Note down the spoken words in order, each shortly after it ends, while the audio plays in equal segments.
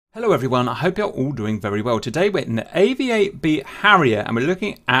Hello everyone, I hope you're all doing very well. Today we're in the AV-8B Harrier and we're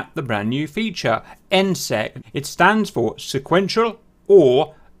looking at the brand new feature, NSEQ. It stands for Sequential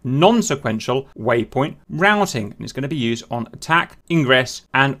or Non-Sequential Waypoint Routing, and it's going to be used on attack, ingress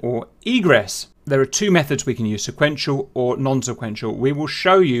and or egress. There are two methods we can use, sequential or non-sequential. We will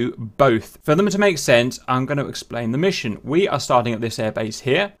show you both. For them to make sense, I'm going to explain the mission. We are starting at this airbase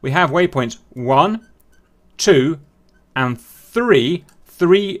here. We have waypoints 1, 2 and 3.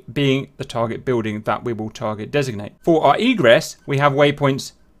 3 being the target building that we will target designate. For our egress, we have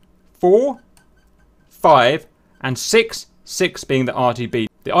waypoints 4, 5, and 6, 6 being the RTB.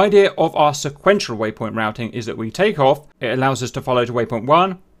 The idea of our sequential waypoint routing is that we take off, it allows us to follow to waypoint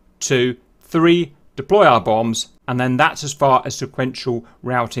 1, 2, 3, deploy our bombs, and then that's as far as sequential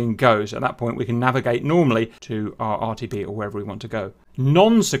routing goes. At that point, we can navigate normally to our RTB or wherever we want to go.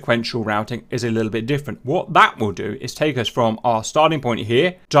 Non-sequential routing is a little bit different. What that will do is take us from our starting point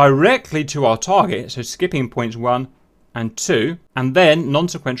here directly to our target, so skipping points 1 and 2, and then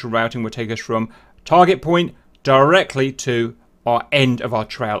non-sequential routing will take us from target point directly to our end of our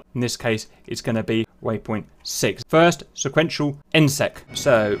trail. In this case, it's going to be waypoint 6. First, sequential NSEQ.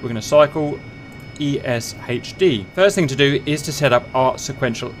 So we're going to cycle ESHD. First thing to do is to set up our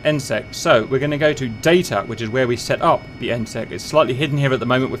sequential NSEQ. So we're going to go to data, which is where we set up the NSEQ. It's slightly hidden here at the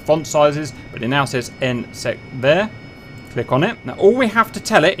moment with font sizes, but it now says NSEQ there. Click on it. Now all we have to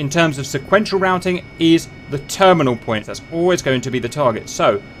tell it in terms of sequential routing is the terminal point. That's always going to be the target.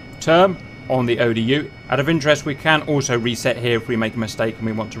 So term on the ODU. Out of interest, we can also reset here if we make a mistake and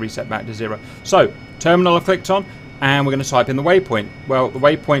we want to reset back to 0. So terminal I've clicked on, and we're going to type in the waypoint. Well, the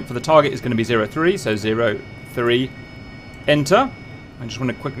waypoint for the target is going to be 03, so 03, enter. I just want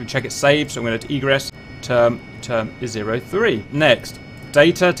to quickly check it's saved, so I'm going to egress, term is 03. Next,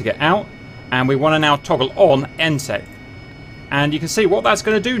 data to get out, and we want to now toggle on NSEQ. And you can see what that's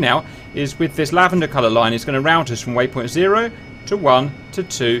going to do now is with this lavender color line, it's going to route us from waypoint 0 to 1 to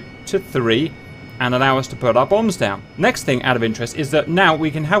 2 to 3, and allow us to put our bombs down. Next thing out of interest is that now we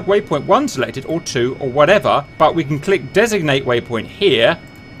can have waypoint 1 selected or 2 or whatever, but we can click designate waypoint here,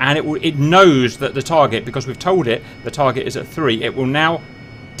 and it knows that the target, because we've told it the target is at 3, it will now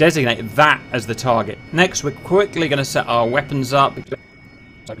designate that as the target. Next, we're quickly going to set our weapons up.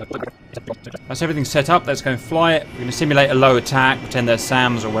 That's everything set up. Let's go and fly it. We're going to simulate a low attack, pretend they're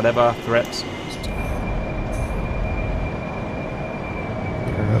SAMs or whatever threats.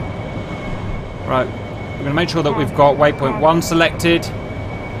 Right, we're going to make sure that we've got waypoint 1 selected.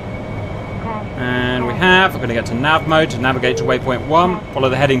 And we have. We're going to get to nav mode to navigate to waypoint 1. Follow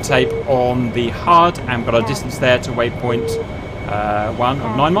the heading tape on the HUD, and we've got our distance there to waypoint 1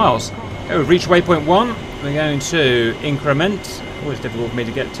 of 9 miles. Okay, we've reached waypoint 1. We're going to increment. Always difficult for me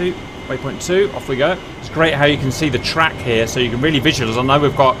to get to. Waypoint 2, off we go. It's great how you can see the track here, so you can really visualize. I know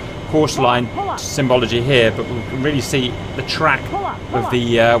we've got course line symbology here, but we can really see the track of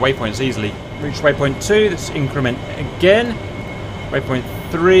the waypoints easily. Reach waypoint 2, let's increment again. Waypoint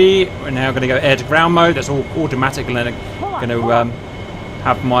 3, we're now going to go air to ground mode. That's all automatic, and then I'm going to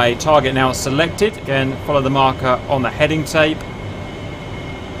have my target now selected. Again, follow the marker on the heading tape,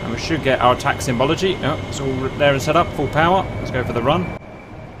 and we should get our attack symbology. Oh, it's all there and set up, full power. Let's go for the run.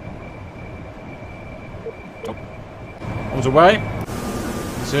 Bombs away.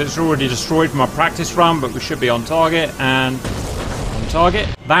 So it's already destroyed from our practice run, but we should be on target and on target.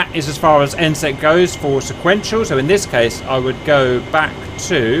 That is as far as NSEQ goes for sequential. So in this case, I would go back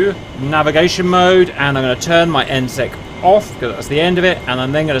to navigation mode, and I'm going to turn my NSEQ off because that's the end of it. And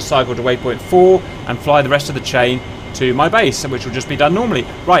I'm then going to cycle to waypoint 4 and fly the rest of the chain to my base, which will just be done normally.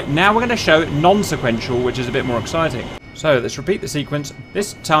 Right, now we're going to show non-sequential, which is a bit more exciting. So let's repeat the sequence.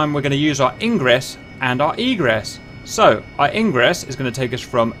 This time we're going to use our ingress and our egress. So our ingress is going to take us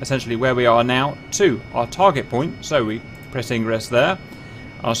from essentially where we are now to our target point. So we press ingress there.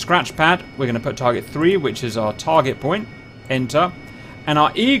 Our scratch pad, we're going to put target 3, which is our target point. Enter. And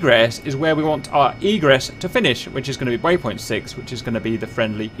our egress is where we want our egress to finish, which is going to be waypoint 6, which is going to be the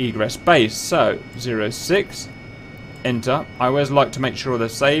friendly egress base. So 06. Enter. I always like to make sure they're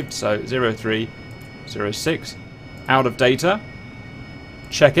saved. So 03, 06. Out of data.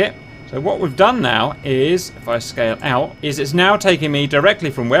 Check it. So what we've done now is, if I scale out, is it's now taking me directly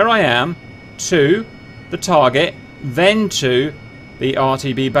from where I am to the target, then to the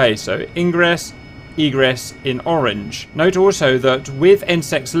RTB base. So ingress, egress in orange. Note also that with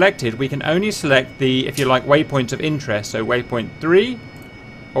NSEQ selected, we can only select the, if you like, waypoints of interest. So waypoint 3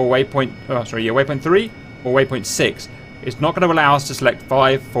 or waypoint 3 or waypoint 6. It's not going to allow us to select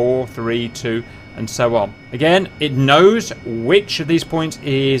 5, 4, 3, 2, and so on. Again, it knows which of these points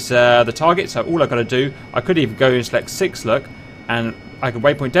is the target, so all I've got to do, I could even go and select 6, look, and I can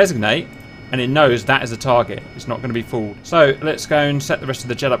waypoint designate, and it knows that is a target. It's not going to be fooled. So let's go and set the rest of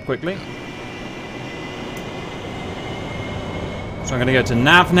the jet up quickly. So I'm going to go to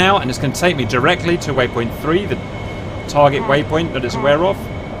nav now, and it's going to take me directly to waypoint 3, the target waypoint that it's aware of.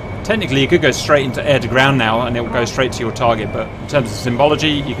 Technically, you could go straight into air to ground now, and it will go straight to your target. But in terms of symbology,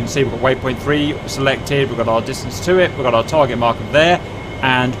 you can see we've got waypoint 3 selected. We've got our distance to it. We've got our target marker there,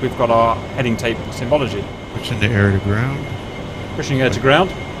 and we've got our heading tape symbology. Pushing the air to ground. Pushing air to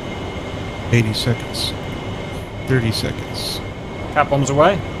ground. 80 seconds. 30 seconds. Cat bombs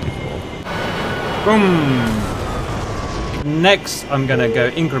away. Boom. Next, I'm going to go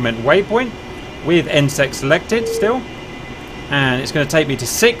increment waypoint with NSEQ selected still. And it's going to take me to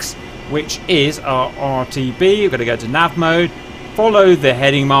 6, which is our RTB. We're going to go to nav mode. Follow the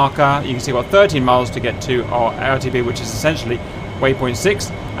heading marker. You can see we've got 13 miles to get to our RTB, which is essentially waypoint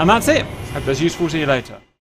 6. And that's it. Hope that's useful. See you later.